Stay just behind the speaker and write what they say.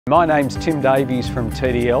My name's Tim Davies from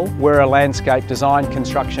TDL. We're a landscape design,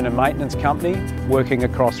 construction and maintenance company working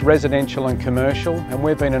across residential and commercial, and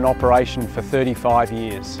we've been in operation for 35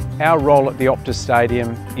 years. Our role at the Optus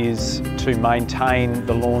Stadium is to maintain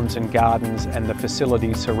the lawns and gardens and the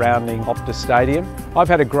facilities surrounding Optus Stadium. I've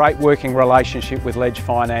had a great working relationship with Ledge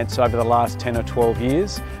Finance over the last 10 or 12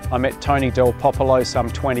 years. I met Tony Del Popolo some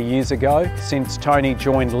 20 years ago. Since Tony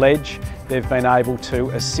joined Ledge, they've been able to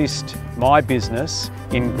assist my business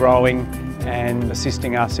in growing and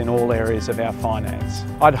assisting us in all areas of our finance.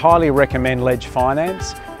 I'd highly recommend Ledge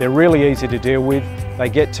Finance. They're really easy to deal with. They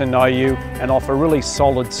get to know you and offer really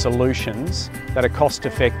solid solutions that are cost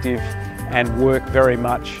effective and work very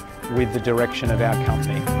much with the direction of our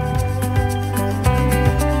company.